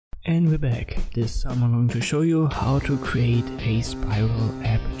And we're back. This time I'm going to show you how to create a spiral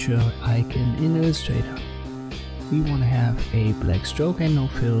aperture icon in Illustrator. We want to have a black stroke and no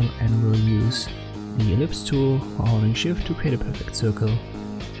fill, and we'll use the ellipse tool while holding shift to create a perfect circle.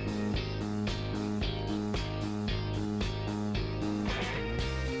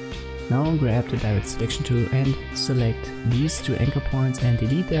 Now grab the direct selection tool and select these two anchor points and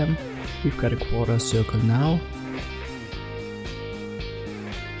delete them. We've got a quarter circle now.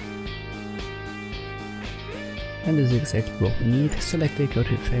 And this is exactly what we need. Select it, go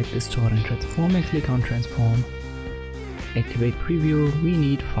to Effect, Distort and Transform, and click on Transform. Activate Preview. We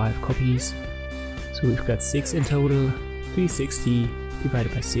need 5 copies. So we've got 6 in total. 360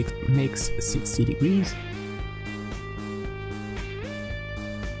 divided by 6 makes 60 degrees.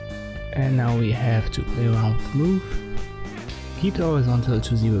 And now we have to play around with the move. Keep the horizontal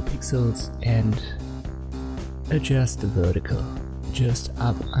to 0 pixels and adjust the vertical just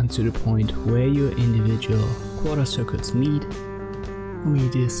up unto the point where your individual quarter circles meet.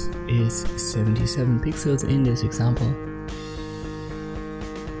 This is 77 pixels in this example.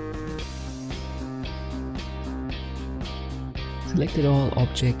 Select it all,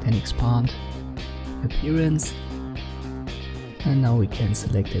 object, and expand appearance. And now we can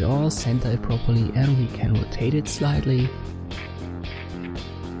select it all, center it properly, and we can rotate it slightly.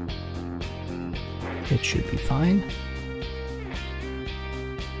 It should be fine.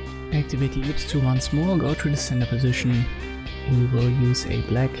 Activate the ellipse tool once more, go to the center position. We will use a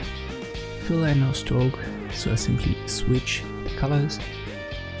black fill and no stroke, so I simply switch the colors.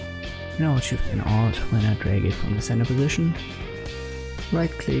 Now I'll shift and alt when I drag it from the center position.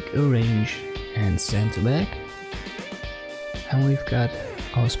 Right click, arrange and send to back. And we've got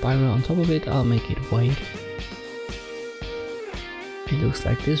our spiral on top of it. I'll make it white. It looks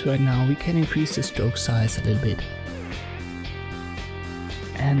like this right now. We can increase the stroke size a little bit.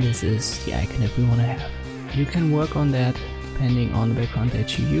 And this is the icon that we want to have. You can work on that depending on the background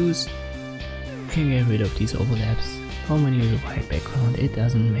that you use. You can get rid of these overlaps. Or when you use a white background, it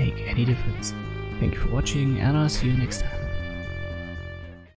doesn't make any difference. Thank you for watching, and I'll see you next time.